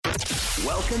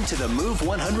Welcome to the Move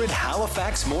 100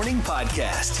 Halifax Morning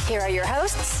Podcast. Here are your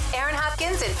hosts, Aaron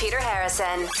Hopkins and Peter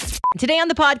Harrison. Today on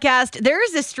the podcast, there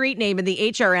is a street name in the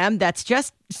HRM that's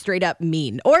just straight up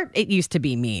mean, or it used to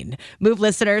be mean. Move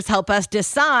listeners help us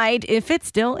decide if it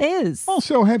still is.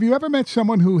 Also, have you ever met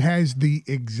someone who has the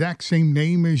exact same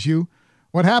name as you?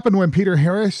 What happened when Peter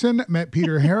Harrison met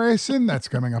Peter Harrison? That's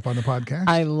coming up on the podcast.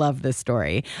 I love this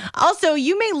story. Also,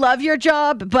 you may love your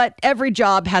job, but every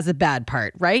job has a bad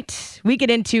part, right? We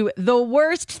get into the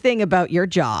worst thing about your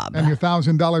job. And your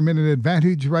 $1,000 minute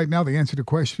advantage right now. The answer to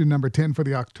question number 10 for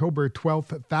the October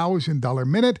 12th $1,000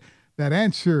 minute. That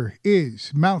answer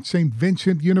is Mount St.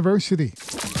 Vincent University.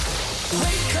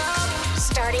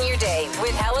 Starting your day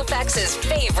with Halifax's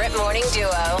favorite morning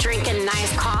duo. Drinking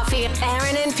nice coffee.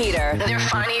 Aaron and Peter. They're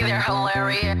funny, they're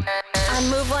hilarious. On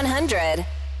Move 100.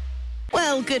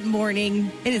 Well, good morning.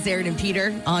 It is Aaron and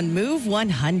Peter on Move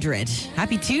 100.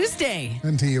 Happy Tuesday.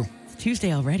 And to you. It's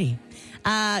Tuesday already.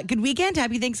 Good weekend.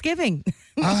 Happy Thanksgiving.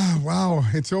 Wow.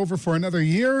 It's over for another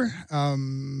year.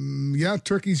 Yeah,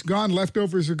 turkey's gone.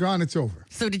 Leftovers are gone. It's over.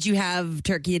 So did you have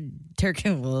turkey?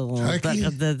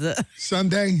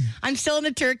 Sunday. I'm still in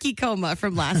a turkey coma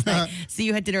from last night. So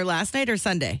you had dinner last night or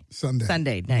Sunday?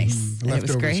 Sunday. Nice. And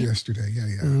Leftovers it was great? yesterday.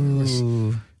 Yeah.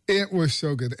 Ooh. It was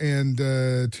so good. And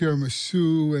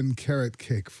tiramisu and carrot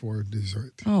cake for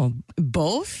dessert. Oh,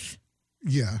 both?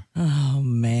 Yeah. Oh,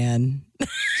 man.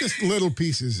 Just little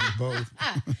pieces of both.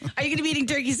 Are you going to be eating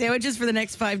turkey sandwiches for the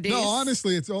next 5 days? No,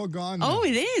 honestly, it's all gone now. Oh,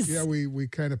 it is? Yeah, we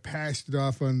kind of passed it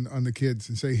off on the kids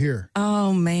and say, here.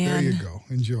 Oh, man. There you go.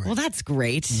 Enjoy. Well, that's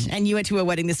great. And you went to a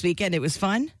wedding this weekend. It was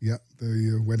fun? Yeah,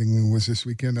 the wedding was this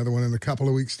weekend. Another one in a couple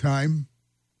of weeks' time.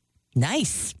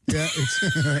 Nice. Yeah,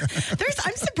 it's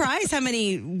I'm surprised how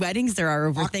many weddings there are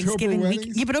over October Thanksgiving week.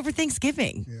 weddings? Yeah, but over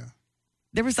Thanksgiving. yeah.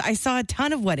 I saw a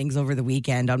ton of weddings over the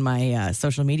weekend on my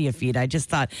social media feed. I just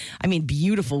thought,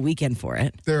 beautiful weekend for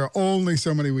it. There are only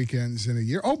so many weekends in a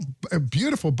year. Oh,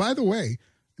 beautiful. By the way,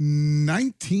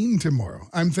 19 tomorrow.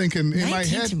 I'm thinking in my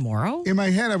head. Tomorrow? In my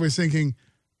head, I was thinking,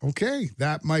 okay,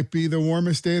 that might be the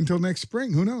warmest day until next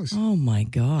spring. Who knows? Oh, my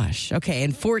gosh. Okay,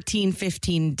 and 14,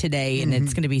 15 today, and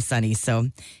it's going to be sunny. So,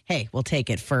 hey, we'll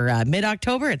take it. For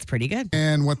mid-October, it's pretty good.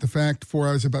 And what the fact for,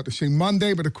 I was about to say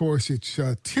Monday, but of course it's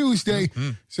Tuesday.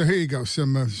 So here you go,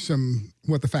 some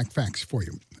what the fact facts for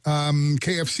you.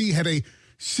 KFC had a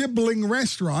sibling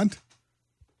restaurant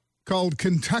called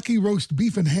Kentucky Roast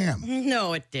Beef and Ham.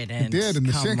 No, it didn't. It did in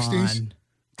the 60s. On.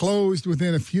 Closed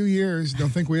within a few years. Don't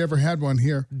think we ever had one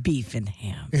here. Beef and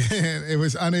ham. It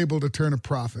was unable to turn a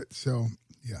profit. So,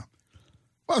 yeah.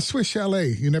 Well, Swiss Chalet,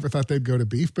 you never thought they'd go to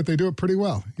beef, but they do it pretty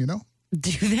well, you know?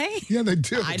 Do they? Yeah, they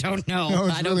do. I don't know. No,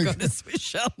 I don't really go good. to Swiss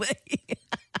Chalet.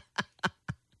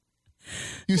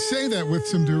 You say that with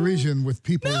some derision with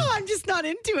people. No, I'm just not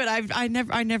into it.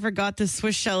 I never got the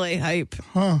Swiss Chalet hype.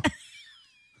 Huh.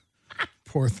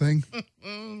 Poor thing.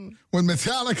 When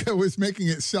Metallica was making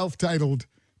its self-titled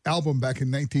album back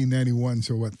in 1991,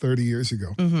 so 30 years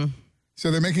ago. So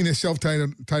they're making this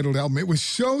self-titled album. It was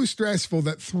so stressful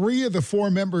that 3 of the 4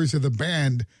 members of the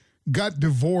band got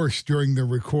divorced during the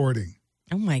recording.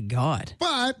 Oh, my God.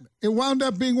 But it wound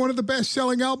up being one of the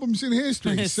best-selling albums in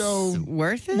history. It's So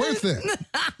worth it? worth it.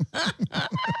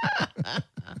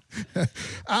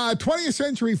 20th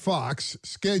Century Fox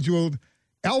scheduled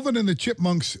Alvin and the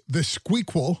Chipmunks, The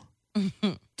Squeakquel,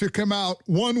 to come out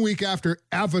 1 week after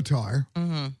Avatar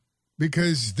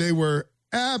because they were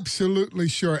absolutely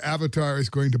sure Avatar is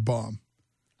going to bomb.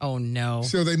 Oh, no.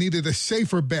 So they needed a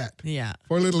safer bet Yeah.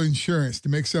 for a little insurance to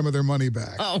make some of their money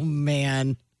back. Oh,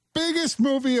 man. Biggest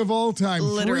movie of all time.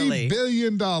 Literally. $3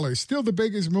 billion. Still the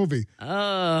biggest movie.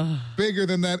 Bigger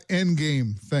than that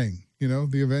Endgame thing,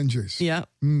 the Avengers. Yeah.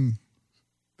 The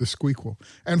Squeakquel.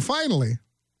 And finally,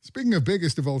 speaking of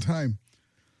biggest of all time,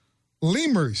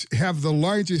 lemurs have the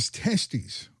largest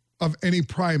testes of any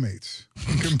primates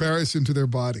in comparison to their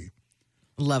body.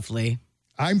 Lovely.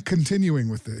 I'm continuing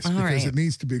with this All because right. it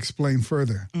needs to be explained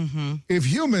further.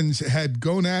 If humans had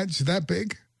gonads that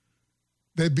big,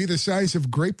 they'd be the size of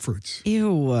grapefruits.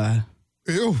 Ew.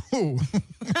 Ew.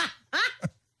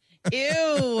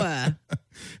 Ew.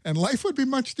 And life would be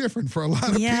much different for a lot of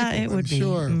people. Yeah, it would I'm be.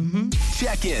 sure.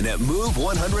 Check in at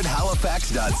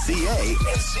move100halifax.ca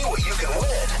and see what you can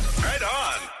win. Right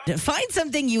on. Find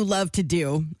something you love to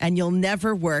do, and you'll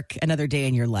never work another day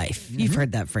in your life. You've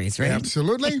heard that phrase, right?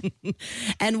 Absolutely.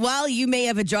 And while you may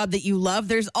have a job that you love,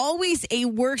 there's always a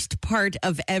worst part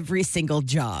of every single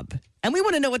job. And we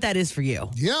want to know what that is for you.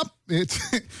 Yep.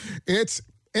 It's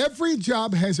every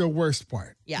job has a worst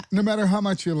part. Yeah. No matter how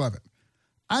much you love it.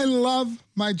 I love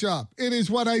my job. It is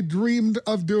what I dreamed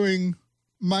of doing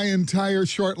my entire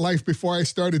short life before I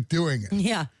started doing it.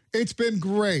 Yeah. It's been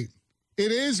great.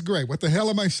 It is great. What the hell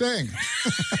am I saying?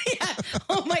 Yeah.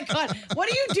 Oh my God. What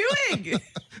are you doing?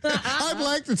 I'd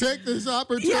like to take this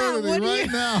opportunity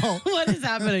now. What is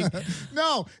happening?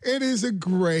 No, it is a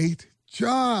great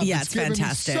job. Yeah, it's given me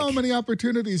fantastic. so many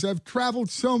opportunities. I've traveled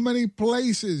so many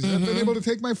places. I've been able to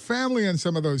take my family on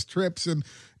some of those trips and,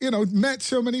 met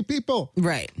so many people.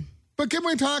 Right. But can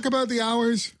we talk about the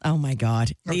hours? Oh my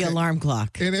God. The Okay. alarm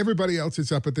clock. And everybody else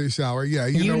is up at this hour. Yeah,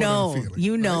 you know what I'm feeling.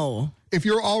 You right? know. If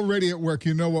you're already at work,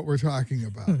 you know what we're talking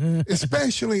about,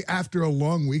 especially after a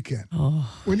long weekend.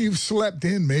 When you've slept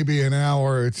in maybe an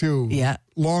hour or two Yeah.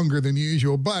 longer than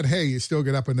usual. But hey, you still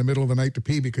get up in the middle of the night to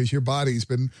pee because your body's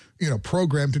been,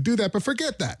 programmed to do that. But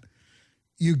forget that.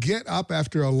 You get up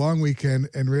after a long weekend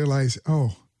and realize,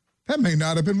 oh, that may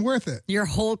not have been worth it. Your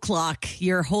whole clock,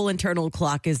 your whole internal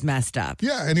clock is messed up.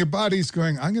 Yeah, and your body's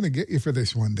going, I'm going to get you for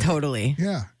this one day. Totally.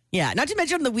 Yeah. Yeah, not to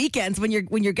mention on the weekends when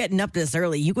you're getting up this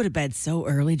early, you go to bed so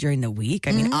early during the week.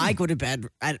 I mean, I go to bed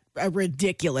at a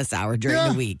ridiculous hour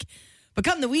during the week. But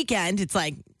come the weekend, it's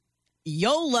like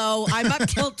YOLO. I'm up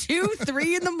till 2,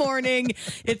 3 in the morning.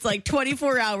 It's like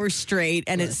 24 hours straight,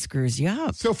 and it screws you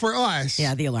up. So for us,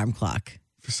 The alarm clock.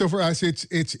 it's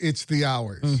the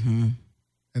hours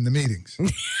and the meetings.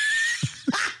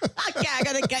 Yeah, I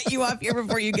gotta get you up here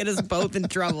before you get us both in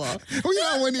trouble.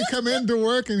 Well, when you come into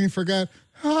work and you forgot,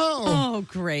 Oh,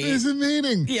 great. there's a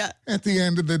meeting Yeah. at the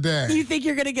end of the day. You think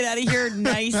you're gonna get out of here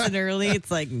nice and early? It's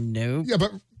like, nope.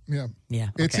 Yeah,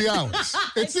 it's okay. the hours.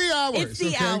 It's the hours. It's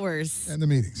the hours. And the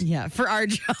meetings. Yeah, for our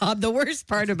job, the worst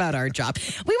part about our job.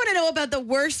 We want to know about the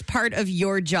worst part of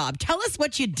your job. Tell us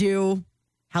what you do,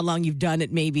 how long you've done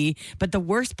it maybe, but the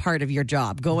worst part of your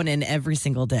job, going in every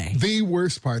single day. The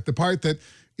worst part, the part that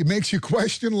it makes you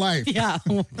question life. Yeah,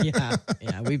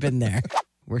 we've been there.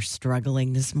 We're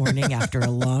struggling this morning after a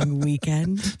long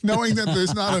weekend. Knowing that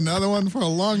there's not another one for a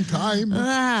long time.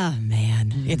 Ah,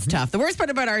 man, it's tough. The worst part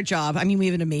about our job, I mean, we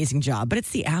have an amazing job, but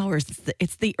it's the hours.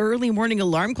 It's the early morning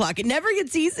alarm clock. It never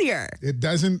gets easier. It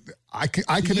doesn't, I can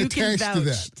You attest can to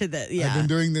vouch that. to the, yeah. I've been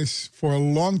doing this for a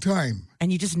long time.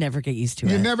 And you just never get used to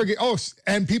You it. never get,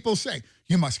 and people say,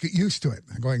 you must get used to it.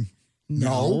 I'm going,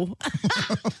 no.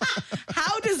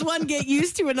 How does one get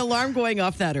used to an alarm going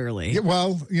off that early? Yeah,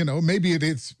 well, maybe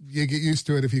it's you get used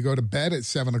to it if you go to bed at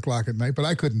 7 o'clock at night, but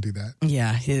I couldn't do that.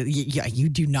 Yeah, you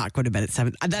do not go to bed at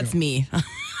 7. That's me.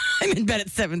 I'm in bed at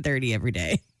 7:30 every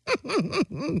day.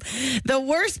 The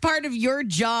worst part of your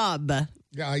job.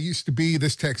 Yeah, I used to be,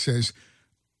 this text says,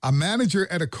 a manager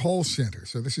at a call center.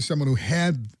 So this is someone who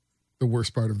had the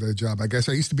worst part of their job. I guess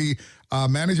I used to be a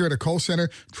manager at a call center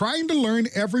trying to learn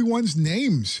everyone's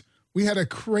names. We had a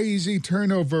crazy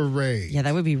turnover rate. Yeah,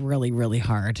 that would be really, really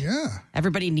hard. Yeah.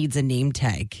 Everybody needs a name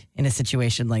tag in a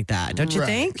situation like that, don't you Right.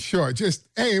 think? Sure. Just,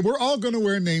 hey, we're all going to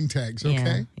wear name tags,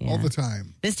 okay? Yeah. All the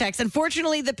time. This text,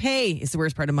 unfortunately, the pay is the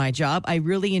worst part of my job. I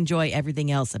really enjoy everything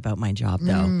else about my job,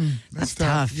 though. That's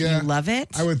tough. Yeah. You love it?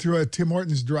 I went through a Tim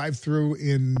Hortons drive-through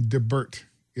in DeBert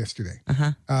yesterday.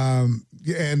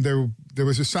 And there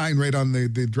was a sign right on the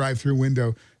drive-through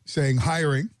window saying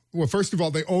hiring. Well, first of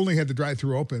all, they only had the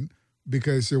drive-through open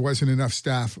because there wasn't enough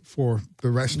staff for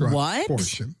the restaurant What?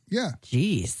 portion. Yeah.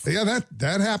 Jeez. Yeah,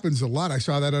 that happens a lot. I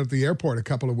saw that at the airport a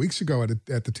couple of weeks ago at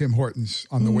the Tim Hortons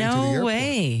on the way to the No airport.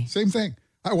 way. Same thing.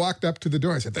 I walked up to the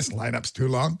door. I said, this lineup's too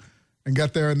long. And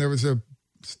got there, and there was a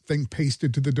thing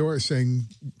pasted to the door saying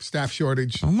staff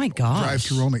shortage. Oh, my gosh.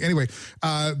 Drive-through only. Anyway,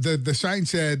 the sign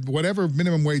said whatever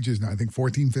minimum wage is now, I think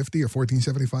 $14.50 or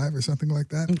 $14.75 or something like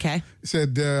that. Okay. It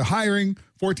said hiring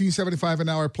 $14.75 an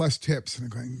hour plus tips. And I'm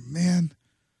going, man,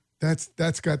 that's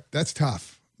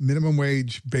tough. Minimum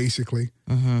wage basically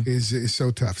is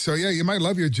so tough. So yeah, you might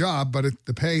love your job, but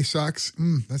the pay sucks.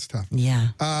 That's tough. Yeah.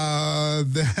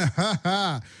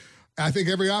 I think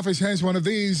every office has one of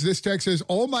these. This text says,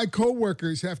 all my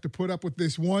coworkers have to put up with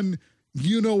this one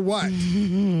you-know-what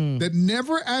that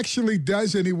never actually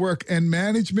does any work, and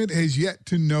management has yet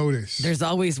to notice. There's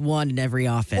always one in every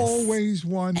office. Always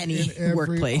one Any in every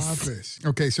workplace. office.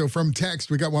 Okay, so from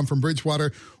text, we got one from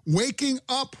Bridgewater. Waking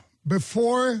up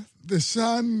before the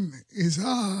sun is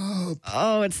up.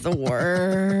 Oh, it's the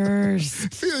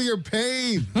worst. Feel your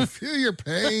pain. Feel your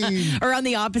pain. Or on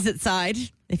the opposite side,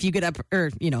 if you get up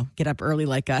early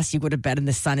like us, you go to bed and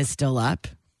the sun is still up.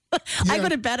 I go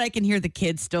to bed, I can hear the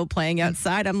kids still playing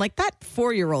outside. I'm like, that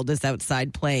 4-year-old is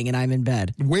outside playing and I'm in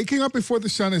bed. Waking up before the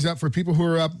sun is up for people who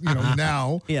are up,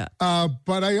 now. Yeah.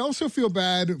 But I also feel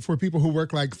bad for people who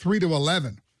work like 3 to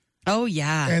 11. Oh,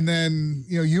 yeah. And then,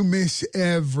 you miss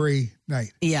every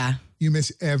night. Yeah. you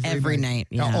miss every night.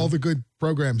 Now, Yeah. all the good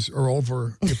programs are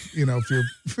over. If you're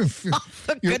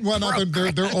good one of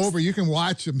them, they're over. You can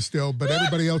watch them still, but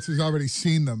everybody else has already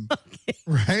seen them.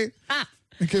 Right?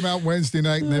 It came out Wednesday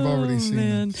night, and they've already seen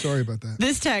them. Sorry about that.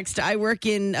 This text, I work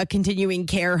in a continuing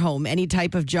care home. Any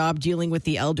type of job dealing with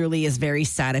the elderly is very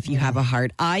sad if you have a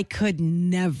heart. I could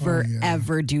never,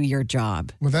 ever do your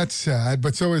job. Well, that's sad,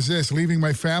 but so is this. Leaving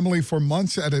my family for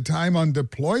months at a time on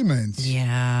deployments.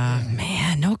 Yeah,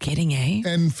 man, no kidding, eh?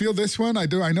 And feel this one? I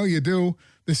do. I know you do.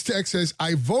 This text says,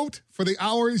 I vote for the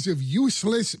hours of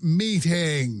useless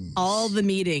meetings. All the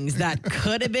meetings that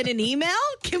could have been an email.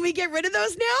 Can we get rid of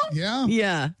those now? Yeah.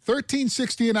 Yeah.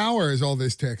 $13.60 an hour is all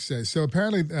this text says. So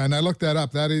apparently, and I looked that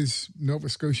up, that is Nova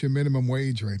Scotia minimum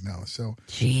wage right now. So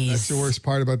that's the worst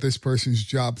part about this person's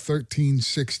job,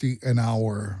 $13.60 an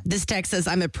hour. This text says,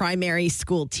 I'm a primary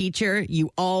school teacher. You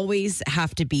always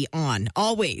have to be on.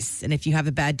 Always. And if you have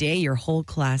a bad day, your whole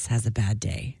class has a bad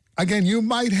day. Again, you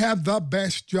might have the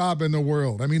best job in the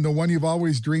world. I mean, the one you've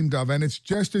always dreamed of, and it's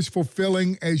just as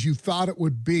fulfilling as you thought it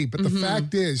would be. But the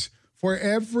fact is, for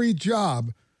every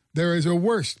job, there is a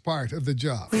worst part of the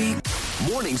job.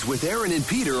 Mornings with Aaron and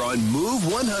Peter on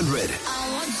Move 100.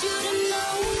 I want you to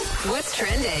know what's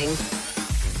trending.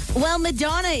 Well,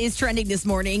 Madonna is trending this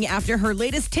morning after her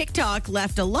latest TikTok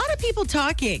left a lot of people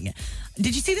talking.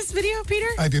 Did you see this video, Peter?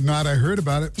 I did not. I heard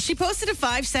about it. She posted a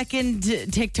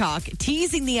 5-second TikTok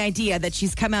teasing the idea that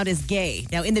she's come out as gay.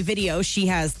 Now, in the video, she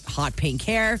has hot pink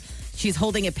hair. She's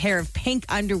holding a pair of pink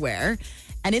underwear.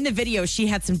 And in the video, she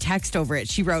had some text over it.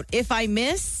 She wrote, if I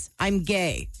miss, I'm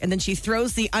gay. And then she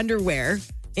throws the underwear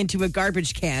into a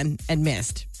garbage can and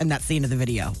missed. And that's the end of the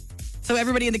video. So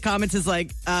everybody in the comments is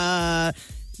like,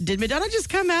 did Madonna just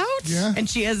come out? Yeah. And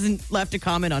she hasn't left a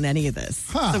comment on any of this.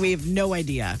 Huh. So we have no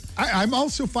idea. I'm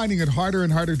also finding it harder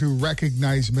and harder to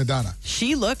recognize Madonna.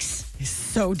 She looks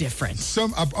so different.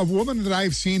 A woman that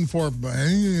I've seen for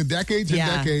decades and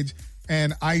decades,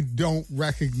 and I don't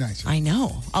recognize her. I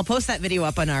know. I'll post that video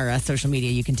up on our social media.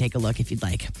 You can take a look if you'd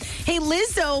like. Hey,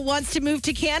 Lizzo wants to move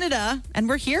to Canada, and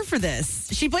we're here for this.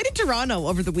 She played in Toronto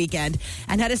over the weekend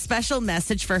and had a special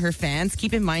message for her fans.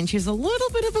 Keep in mind, she's a little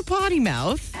bit of a potty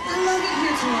mouth. I love it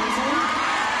here, Toronto.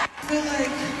 I feel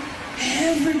like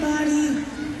everybody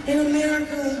in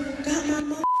America got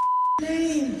my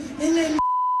name in their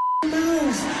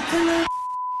mouths for no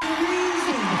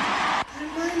reason. I'm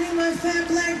minding my fat,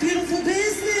 black, beautiful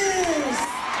business.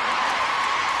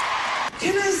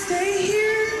 Can I stay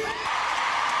here?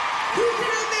 Who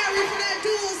can I marry for that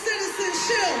dual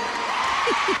citizenship?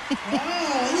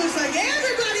 Oh, it looks like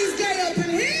everybody's gay up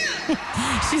in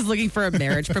here. She's looking for a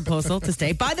marriage proposal to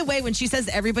stay. By the way, when she says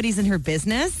everybody's in her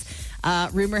business,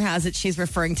 rumor has it she's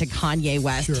referring to Kanye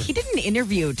West. Sure. He did an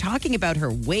interview talking about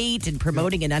her weight and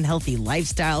promoting an unhealthy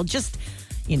lifestyle. Just,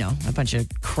 a bunch of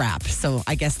crap. So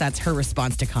I guess that's her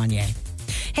response to Kanye.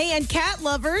 Hey, and cat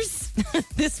lovers,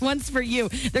 this one's for you.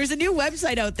 There's a new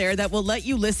website out there that will let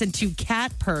you listen to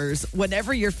cat purrs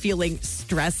whenever you're feeling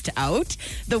stressed out.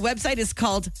 The website is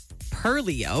called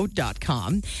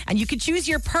Purleo.com, and you can choose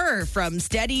your purr from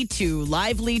steady to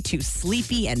lively to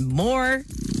sleepy and more.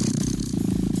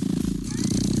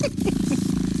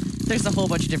 There's a whole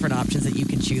bunch of different options that you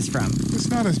can choose from. It's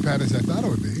not as bad as I thought it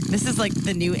would be. This is like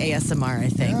the new ASMR, I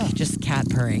think. Yeah. Just cat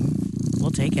purring.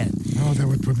 We'll take it. Oh, that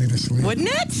would put me to sleep. Wouldn't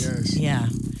it? Yes. Yeah.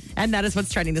 And that is what's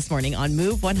trending this morning on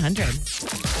Move 100.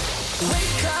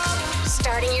 Wake up.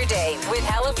 Starting your day with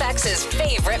Halifax's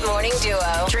favorite morning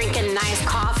duo. Drinking nice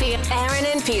coffee. Aaron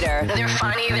and Peter. They're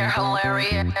funny. They're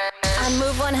hilarious. On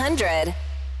Move 100.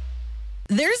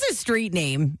 There's a street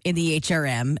name in the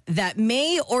HRM that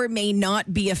may or may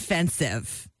not be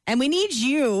offensive, and we need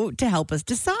you to help us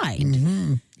decide.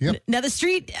 Yep. Now, the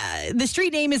street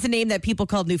name is a name that people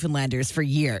called Newfoundlanders for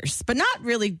years, but not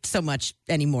really so much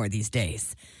anymore these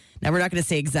days. Now, we're not going to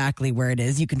say exactly where it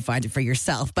is. You can find it for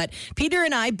yourself. But Peter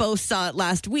and I both saw it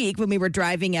last week when we were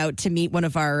driving out to meet one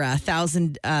of our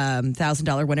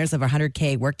 $1,000 winners of our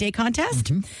 100K workday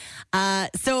contest.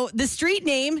 So the street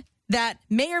name that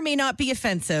may or may not be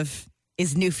offensive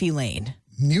is Newfie Lane.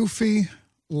 Newfie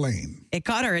Lane. It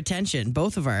caught our attention,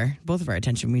 both of our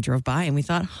attention when we drove by, and we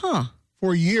thought,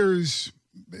 For years,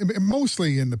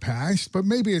 mostly in the past, but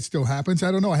maybe it still happens.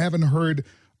 I don't know. I haven't heard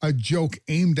a joke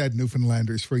aimed at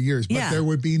Newfoundlanders for years, but there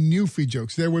would be Newfie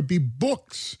jokes. There would be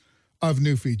books of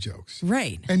Newfie jokes.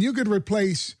 right. And you could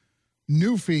replace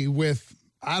Newfie with,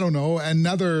 I don't know,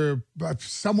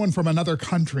 someone from another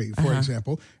country, for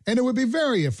example, and it would be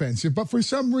very offensive. But for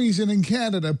some reason in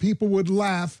Canada, people would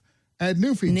laugh at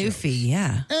Newfie jokes. Newfie,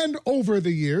 yeah. And over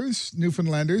the years,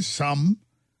 Newfoundlanders, some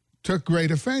took great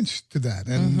offense to that,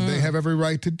 and they have every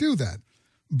right to do that.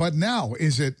 But now,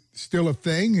 is it still a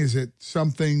thing? Is it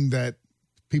something that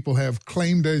people have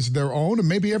claimed as their own? And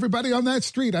maybe everybody on that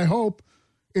street, I hope,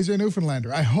 is a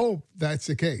Newfoundlander. I hope that's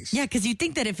the case. Yeah, because you'd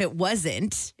think that if it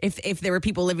wasn't, if there were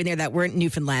people living there that weren't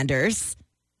Newfoundlanders,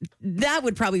 that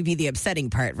would probably be the upsetting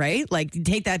part, right? Like,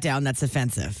 take that down, that's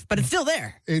offensive. But it's still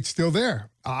there. It's still there.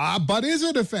 But is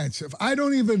it offensive? I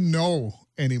don't even know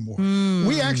anymore.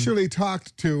 We actually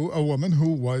talked to a woman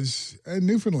who was a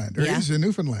Newfoundlander, is a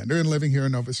Newfoundlander and living here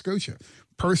in Nova Scotia.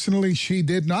 Personally, she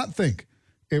did not think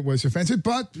it was offensive,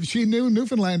 but she knew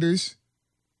Newfoundlanders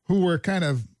who were kind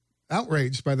of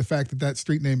outraged by the fact that that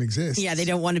street name exists. Yeah, they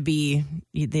don't want to be,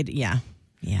 yeah.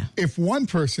 If one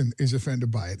person is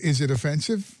offended by it, is it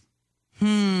offensive?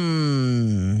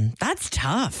 That's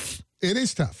tough. It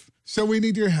is tough. So we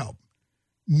need your help.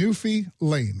 Newfie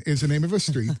Lane is the name of a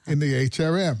street in the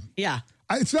HRM. Yeah.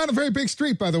 It's not a very big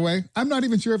street, by the way. I'm not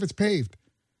even sure if it's paved.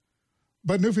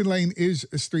 But Newfie Lane is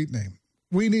a street name.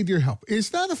 We need your help. Is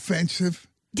that offensive?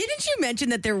 Didn't you mention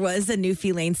that there was a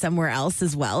Newfie Lane somewhere else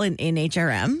as well in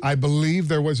HRM? I believe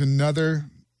there was another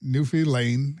Newfie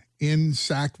Lane in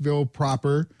Sackville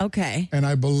proper. Okay. And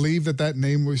I believe that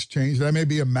name was changed. I may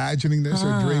be imagining this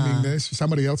or dreaming this.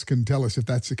 Somebody else can tell us if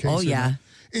that's the case. Oh, yeah. Not.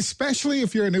 Especially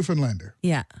if you're a Newfoundlander.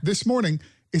 Yeah. This morning,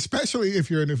 especially if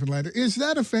you're a Newfoundlander, is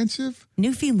that offensive?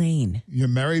 Newfie Lane. You're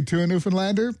married to a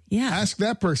Newfoundlander? Yeah. Ask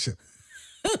that person.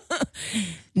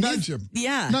 Nudge him.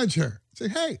 Yeah. Nudge her. Say,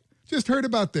 hey, just heard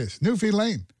about this. Newfie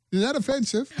Lane. Is that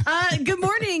offensive? Good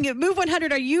morning. Move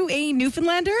 100. Are you a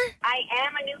Newfoundlander? I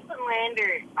am a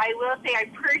Newfoundlander. I will say I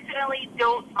personally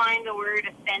don't find the word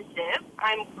offensive.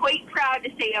 I'm quite proud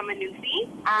to say I'm a Newfie,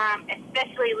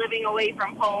 especially living away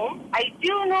from home. I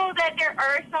do know that there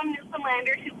are some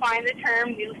Newfoundlanders who find the term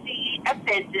Newfie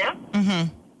offensive,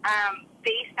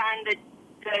 based on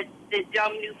the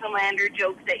dumb Newfoundlander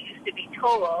jokes that used to be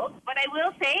told. But I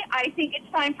will say I think it's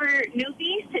time for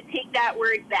Newfies to take that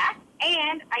word back.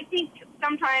 And I think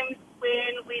sometimes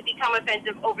when we become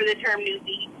offensive over the term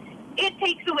Newfie, it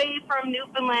takes away from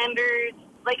Newfoundlanders,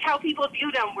 like how people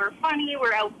view them. We're funny,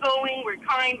 we're outgoing, we're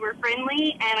kind, we're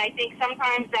friendly, and I think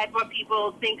sometimes that's what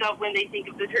people think of when they think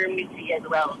of the term Newfie as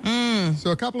well.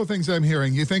 So a couple of things I'm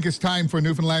hearing. You think it's time for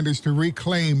Newfoundlanders to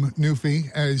reclaim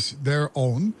Newfie as their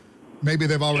own. Maybe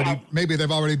they've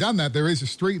already done that. There is a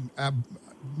street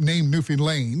named Newfie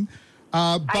Lane.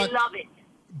 I love it.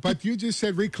 But you just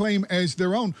said reclaim as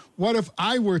their own. What if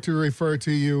I were to refer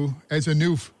to you as a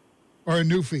Noof or a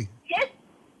Newfie? Yes,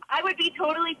 I would be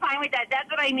totally fine with that.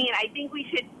 That's what I mean. I think we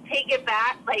should take it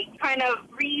back, like kind of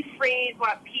rephrase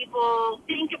what people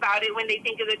think about it when they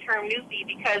think of the term Newfie,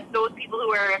 because those people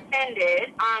who are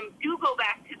offended do go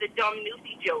back to the dumb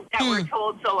Newfie jokes that we're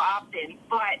told so often.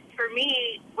 But for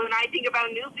me, when I think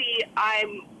about Newfie,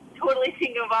 I'm totally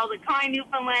think of all the kind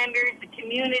Newfoundlanders, the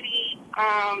community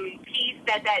piece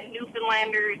that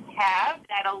Newfoundlanders have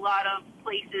that a lot of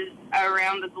places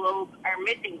around the globe are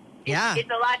missing. Yeah. It's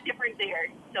a lot different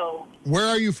there. So, where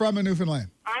are you from in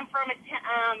Newfoundland? I'm from a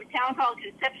town called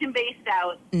Conception Bay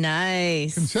South.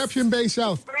 Nice. Conception Bay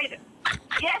South. Right.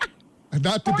 Yes.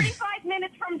 Not to be. 45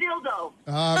 minutes from Dildo.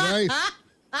 All right.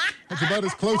 That's about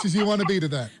as close as you want to be to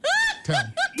that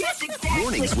town. Yes, exactly.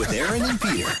 Mornings with Aaron and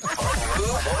Peter on Move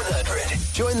 100.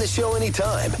 Join the show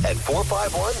anytime at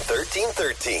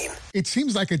 451-1313. It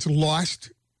seems like it's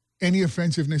lost any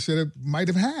offensiveness that it might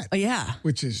have had. Oh, yeah.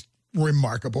 Which is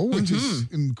remarkable, which is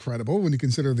incredible when you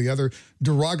consider the other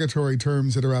derogatory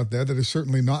terms that are out there that have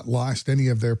certainly not lost any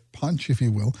of their punch, if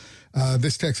you will.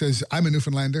 This text says, I'm a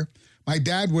Newfoundlander. My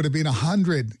dad would have been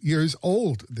 100 years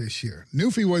old this year.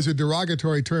 Newfie was a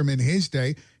derogatory term in his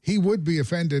day. He would be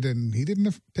offended, and he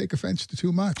didn't take offense to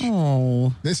too much.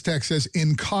 Oh. This text says,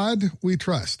 in COD, we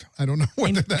trust. I don't know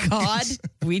what that God, means.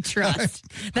 we trust.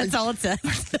 That's all it says.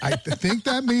 I think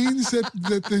that means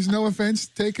that there's no offense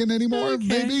taken anymore,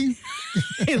 maybe.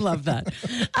 I love that.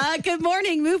 Good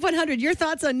morning, Move 100. Your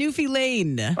thoughts on Newfie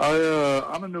Lane?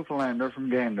 I'm a Newfoundlander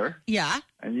from Gander. Yeah.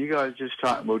 And you guys just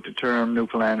talked about the term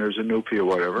Newfoundlanders and Newfie or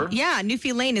whatever. Yeah,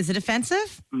 Newfie Lane. Is it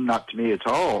offensive? Not to me at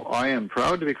all. I am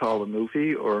proud to be called a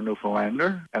Newfie or a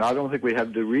Newfoundlander, and I don't think we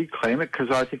have to reclaim it because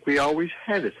I think we always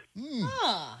had it.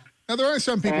 Now, there are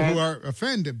some people who are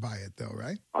offended by it, though,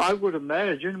 right? I would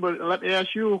imagine, but let me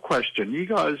ask you a question. You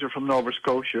guys are from Nova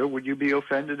Scotia. Would you be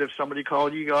offended if somebody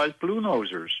called you guys Blue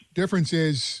Nosers? Difference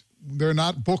is they're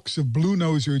not books of Blue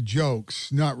Noser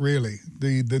jokes. Not really.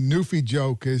 The Newfie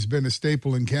joke has been a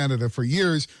staple in Canada for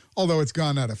years. although it's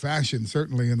gone out of fashion,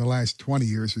 certainly in the last 20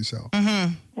 years or so.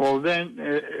 Well, then,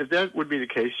 if that would be the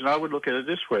case, then I would look at it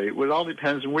this way. It all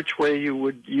depends on which way you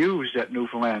would use that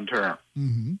Newfoundland term,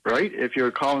 right? If you're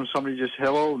calling somebody just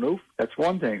hello, noof, that's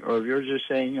one thing. Or if you're just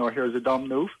saying, here's a dumb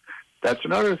noof, that's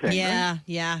another thing. Yeah, right?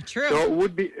 yeah, true. So it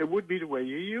would be the way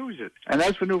you use it. And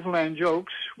as for Newfoundland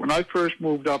jokes, when I first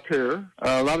moved up here,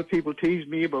 a lot of people teased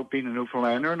me about being a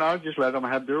Newfoundlander, and I would just let them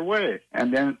have their way.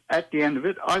 And then at the end of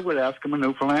it, I would ask them a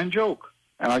Newfoundland joke.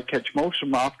 And I'd catch most of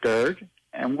them off guard.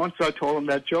 And once I told them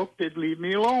that joke, they'd leave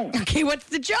me alone. Okay, what's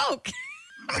the joke?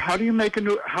 How do you make a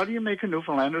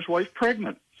Newfoundlander's wife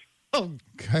pregnant?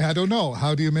 Okay, I don't know.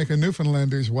 How do you make a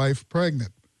Newfoundlander's wife pregnant?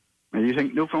 And you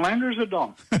think Newfoundlanders are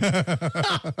dumb?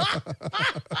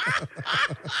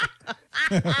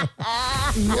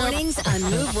 Mornings on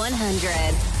Move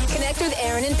 100. Connect with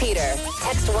Aaron and Peter.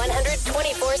 Text 100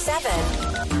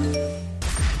 24/7.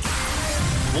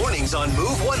 Mornings on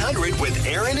Move 100 with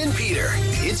Aaron and Peter.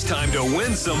 It's time to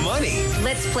win some money.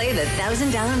 Let's play the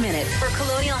 $1,000 minute for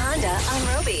Colonial Honda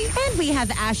on Roby. And we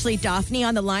have Ashley Daphne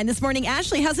on the line this morning.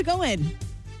 Ashley, how's it going?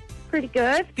 Pretty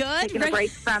good. Good. Taking a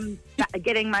break from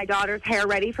getting my daughter's hair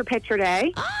ready for picture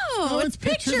day. Oh, it's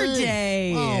picture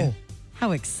day. Oh.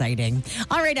 How exciting.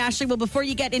 All right, Ashley. Well, before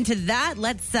you get into that,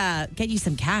 let's get you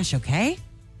some cash, okay?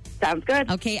 Sounds good.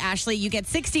 Okay, Ashley, you get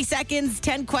 60 seconds,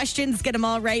 10 questions, get them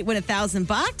all right, win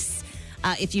 $1,000.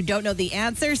 If you don't know the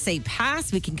answer, say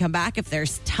pass. We can come back if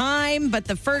there's time, but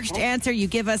the first answer you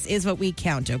give us is what we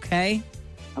count, okay?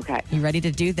 Okay. You ready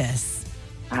to do this?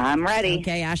 I'm ready.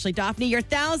 Okay, Ashley Daphne, your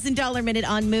 $1,000 minute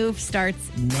on Move starts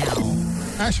now.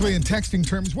 Ashley, in texting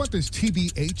terms, what does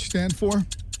TBH stand for?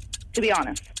 To be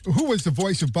honest, Who was the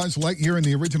voice of Buzz Lightyear in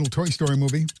the original Toy Story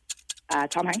movie?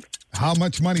 Tom Hanks, How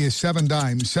much money is 7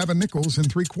 dimes, 7 nickels, and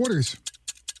 3 quarters?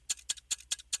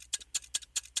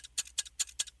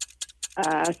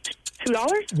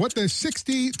 $2, What does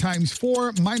 60 times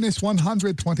 4 minus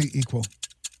 120 equal?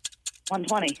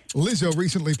 120, Lizzo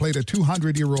recently played a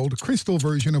 200-year-old crystal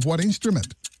version of what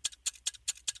instrument?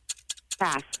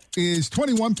 pass, Is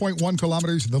 21.1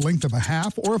 kilometers the length of a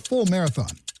half or a full marathon?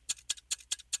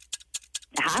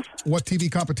 half, What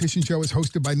TV competition show is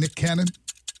hosted by Nick Cannon?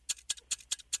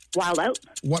 Wild Out,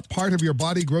 What part of your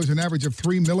body grows an average of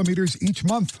 3 millimeters each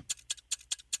month?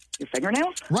 your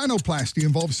fingernails, Rhinoplasty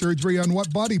involves surgery on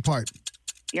what body part?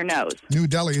 your nose, New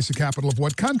Delhi is the capital of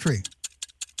what country?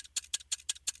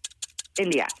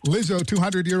 India, Lizzo,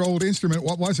 200-year-old instrument,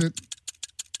 what was it?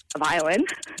 a violin.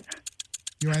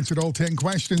 You answered all 10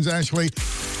 questions, Ashley.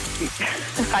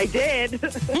 I did.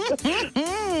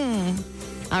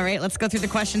 All right, let's go through the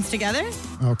questions together.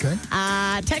 Okay.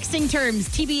 Texting terms,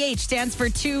 TBH stands for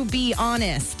to be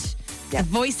honest. Yep. The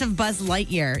voice of Buzz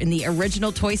Lightyear in the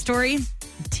original Toy Story,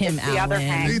 Tim It's Allen. the other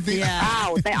Hank. Yeah.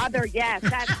 Ow, the other, yes,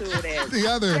 that's who it is. The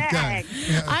other guy. Dang.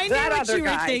 Yeah. I knew That what other you were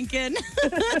guy. thinking.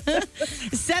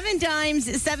 7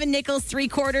 dimes, 7 nickels, 3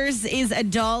 quarters is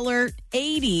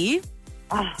 $1.80.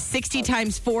 60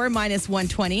 times 4 minus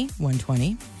 120,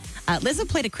 120. Lizzo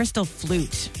played a crystal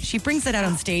flute. She brings it out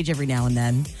on stage every now and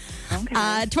then. Okay.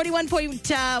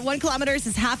 21.1 kilometers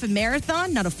is half a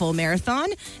marathon, not a full marathon.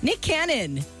 Nick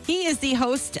Cannon, he is the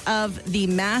host of The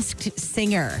Masked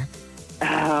Singer.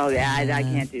 Oh, yeah, I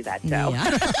can't do that show.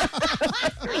 Yeah.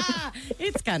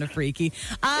 It's kind of freaky.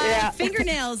 Yeah.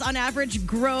 Fingernails on average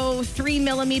grow 3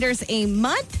 millimeters a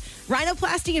month.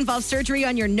 Rhinoplasty involves surgery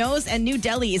on your nose, and New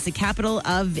Delhi is the capital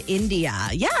of India.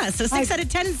 Yeah, so 6 out of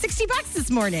 10 and $60 this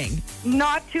morning.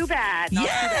 Not too bad. Not too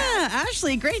bad.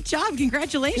 Ashley, great job.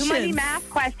 Congratulations. Too many math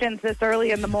questions this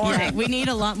early in the morning. Yeah, we need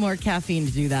a lot more caffeine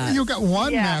to do that. You got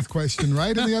one Yeah. math question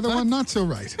right and the other one not so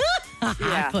right.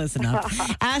 Yeah. Close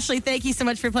enough. Ashley, thank you so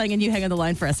much for playing, and you hang on the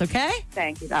line for us, okay?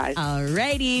 Thank you, guys. All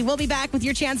righty. We'll be back with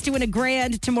your chance to win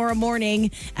 $1,000 tomorrow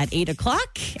morning at 8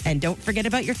 o'clock. And don't forget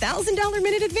about your $1,000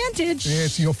 minute advantage.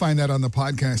 Yes, you'll find that on the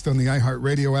podcast on the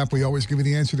iHeartRadio app. We always give you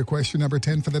the answer to question number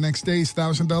 10 for the next day's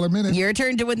 $1,000 minute. Your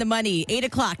turn to win the money. 8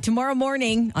 o'clock tomorrow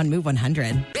morning on Move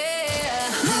 100.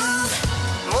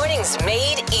 Mornings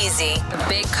made easy. A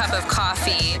big cup of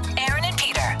coffee. Aaron and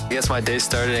Peter Gets my day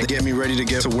started and get me ready to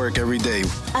get to work every day.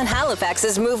 on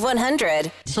Halifax's Move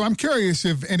 100. So I'm curious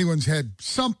if anyone's had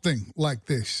something like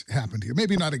this happen to you.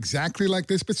 Maybe not exactly like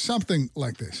this, but something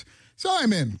like this. So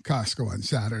I'm in Costco on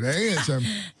Saturday, as I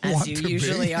As want you to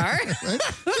usually be. are. Right?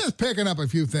 Just picking up a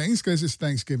few things because it's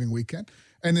Thanksgiving weekend.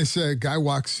 And this guy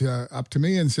walks up to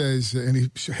me and says, and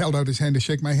he held out his hand to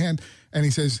shake my hand, and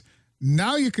he says,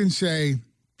 "Now you can say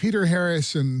Peter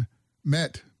Harrison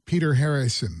met Peter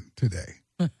Harrison today."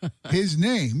 His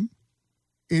name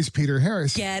is Peter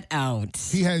Harrison. Get out.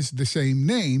 He has the same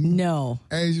name No.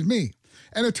 as me.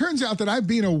 And it turns out that I've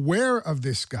been aware of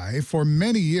this guy for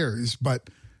many years, but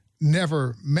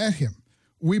never met him.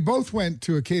 We both went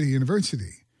to Acadia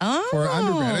University for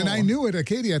undergrad. And I knew at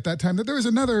Acadia at that time that there was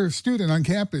another student on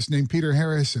campus named Peter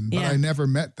Harrison, but I never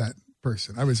met that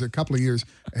person. I was a couple of years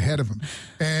ahead of him.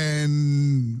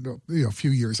 And a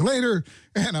few years later,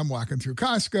 and I'm walking through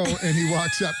Costco, and he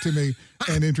walks up to me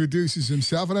and introduces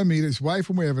himself, and I meet his wife,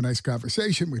 and we have a nice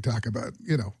conversation. We talk about,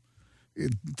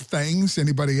 things.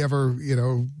 Anybody ever,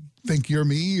 think you're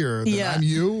me or that I'm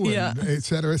you, and et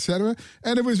cetera, et cetera.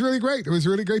 And it was really great. It was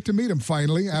really great to meet him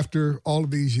finally after all of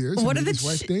these years. What are his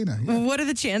wife, Dana. Yeah. What are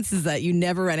the chances that you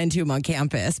never run into him on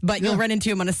campus, but you'll run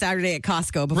into him on a Saturday at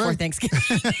Costco before Thanksgiving?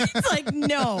 It's like,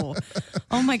 no.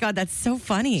 Oh my God, that's so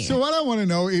funny. So what I want to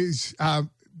know is, have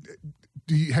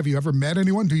you ever met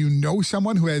anyone? Do you know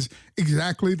someone who has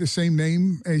exactly the same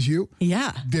name as you?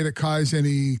 Yeah. Did it cause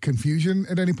any confusion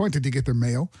at any point? Did you get their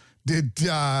mail? Did you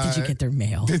get their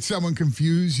mail? Did someone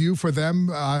confuse you for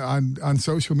them on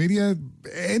social media?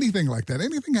 Anything like that?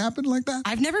 Anything happened like that?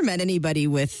 I've never met anybody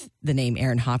with the name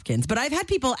Aaron Hopkins, but I've had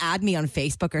people add me on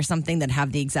Facebook or something that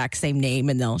have the exact same name,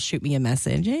 and they'll shoot me a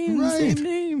message. Hey, same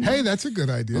name. Hey, that's a good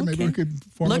idea. Okay. Maybe we could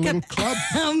form a little club.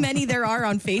 How many there are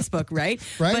on Facebook, right?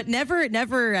 Right. But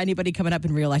never anybody coming up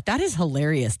in real life. That is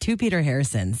hilarious. 2 Peter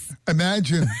Harrisons.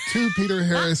 Imagine 2 Peter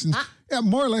Harrisons. Yeah,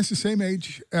 more or less the same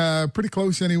age, pretty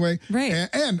close anyway. Right.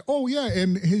 And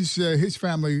his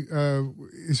family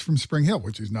is from Spring Hill,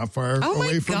 which is not far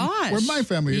away from where my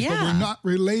family is, but we're not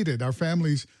related. Our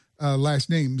families' last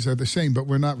names are the same, but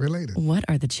we're not related. What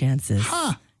are the chances?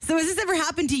 Huh. So has this ever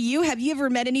happened to you? Have you ever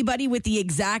met anybody with the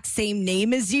exact same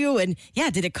name as you? And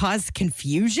did it cause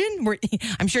confusion?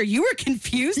 I'm sure you were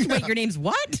confused. Yeah. Wait, your name's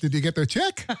what? Did you get their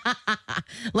check?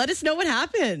 Let us know what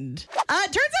happened. Turns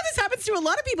out this happens to a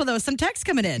lot of people, though. Some text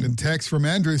coming in. And text from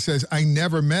Andrew says, I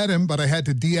never met him, but I had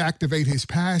to deactivate his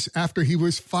pass after he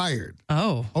was fired.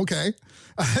 Oh. Okay.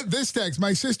 This text,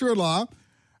 my sister-in-law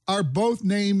are both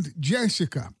named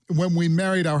Jessica. When we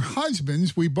married our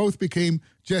husbands, we both became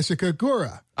Jessica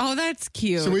Gura. Oh, that's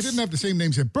cute. So we didn't have the same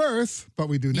names at birth, but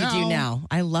we do now. You do now.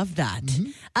 I love that.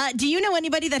 Mm-hmm. Do you know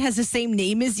anybody that has the same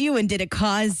name as you, and did it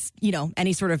cause,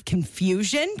 any sort of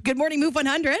confusion? Good morning, Move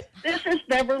 100. This is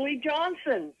Beverly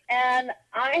Johnson, and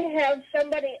I have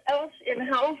somebody else in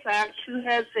Halifax who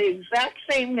has the exact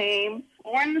same name,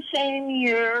 born the same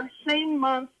year, same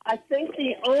month. I think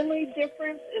the only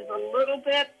difference is a little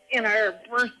bit in our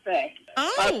birthday.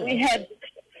 Oh. But we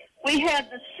had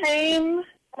the same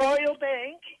Royal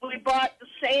Bank. We bought the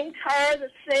same car the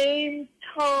same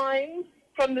time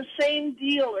from the same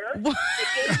dealer.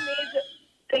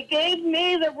 They gave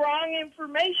me the wrong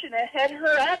information. It had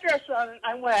her address on it.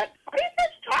 I went, what are you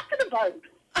guys talking about?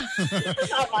 This is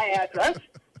not my address.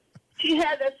 She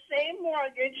had the same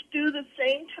mortgage, due the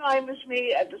same time as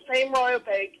me at the same Royal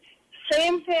Bank,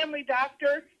 same family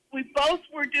doctor. We both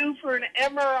were due for an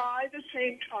MRI the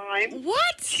same time.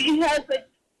 What? She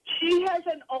has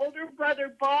an older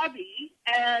brother, Bobby,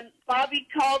 and Bobby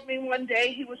called me one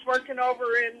day. He was working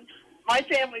over in, my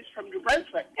family's from New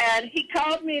Brunswick, and he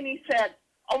called me and he said,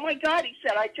 oh my God, he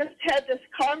said, I just had this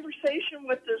conversation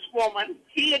with this woman.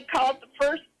 He had called the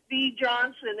first B.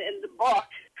 Johnson in the book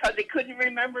because he couldn't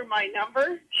remember my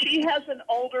number. She has an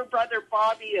older brother,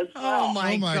 Bobby, as well. Oh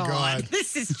my God.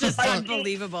 This is just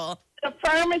unbelievable. The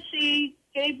pharmacy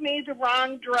gave me the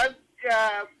wrong drug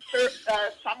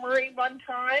summary one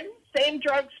time. Same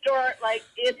drugstore. Like,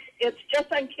 it's just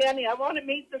uncanny. I want to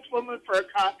meet this woman for a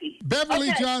coffee.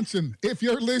 Beverly Johnson, if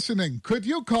you're listening, could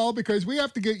you call? Because we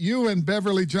have to get you and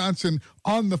Beverly Johnson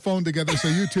on the phone together so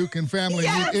you two can family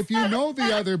meet. If you know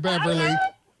the other Beverly,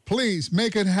 please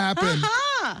make it happen.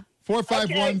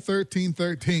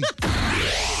 451-1313.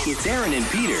 It's Aaron and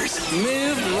Peter's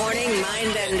Move Morning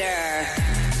Mindbender.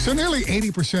 So nearly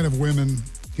 80% of women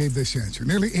gave this answer.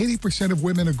 Nearly 80% of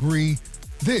women agree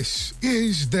this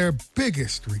is their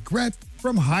biggest regret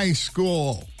from high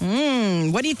school.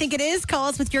 What do you think it is? Call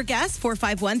us with your guess,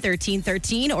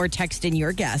 451-1313, or text in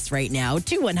your guess right now,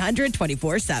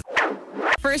 2-100-24-7.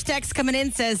 First text coming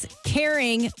in says,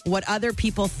 caring what other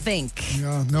people think.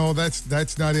 Yeah, no,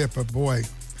 that's not it, but boy.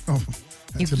 Oh,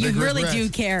 you really do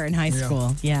care in high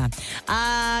school. Yeah.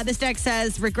 This text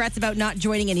says, regrets about not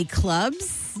joining any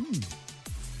clubs.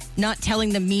 Not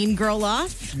telling the mean girl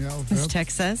off. Yeah, this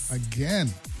text says.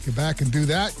 Again, get back and do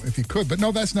that if you could. But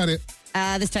no, that's not it.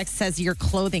 This text says your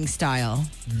clothing style.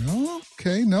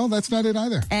 Okay, no, that's not it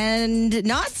either. And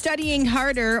not studying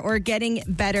harder or getting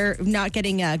better, not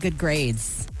getting good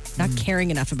grades. Not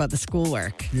caring enough about the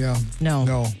schoolwork. Yeah.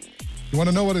 No. You want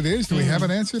to know what it is? Do we have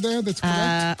an answer there that's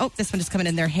correct? This one just coming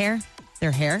in. Their hair.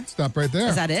 Stop right there.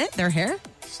 Is that it? Their hair?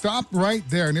 Stop right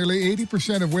there. Nearly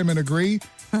 80% of women agree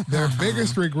their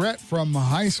biggest regret from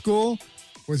high school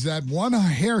was that one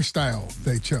hairstyle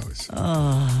they chose.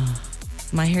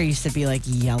 My hair used to be like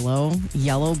yellow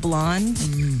blonde.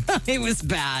 It was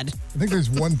bad. I think there's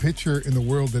one picture in the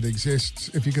world that exists,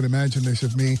 if you can imagine this,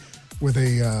 of me with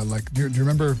a, do you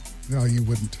remember? No, you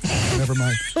wouldn't. Never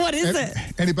mind. What is it?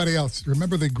 Anybody else?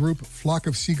 Remember the group Flock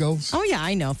of Seagulls? Oh, yeah,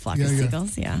 I know Flock of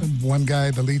Seagulls, yeah. And one guy,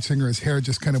 the lead singer, his hair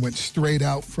just kind of went straight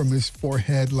out from his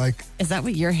forehead like... Is that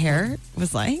what your hair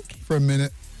was like? For a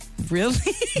minute. Really?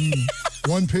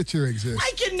 One picture exists.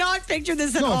 I cannot picture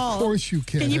this at all. Of course you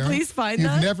can. Can you Aaron. please find You've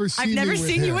that? Never seen I've never me with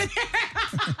seen hair. you with hair.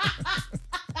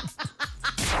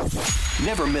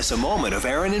 Never miss a moment of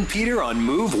Aaron and Peter on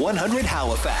Move 100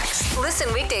 Halifax.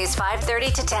 Listen weekdays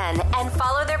 5:30 to 10 and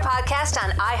follow their podcast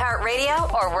on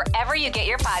iHeartRadio or wherever you get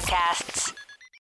your podcasts.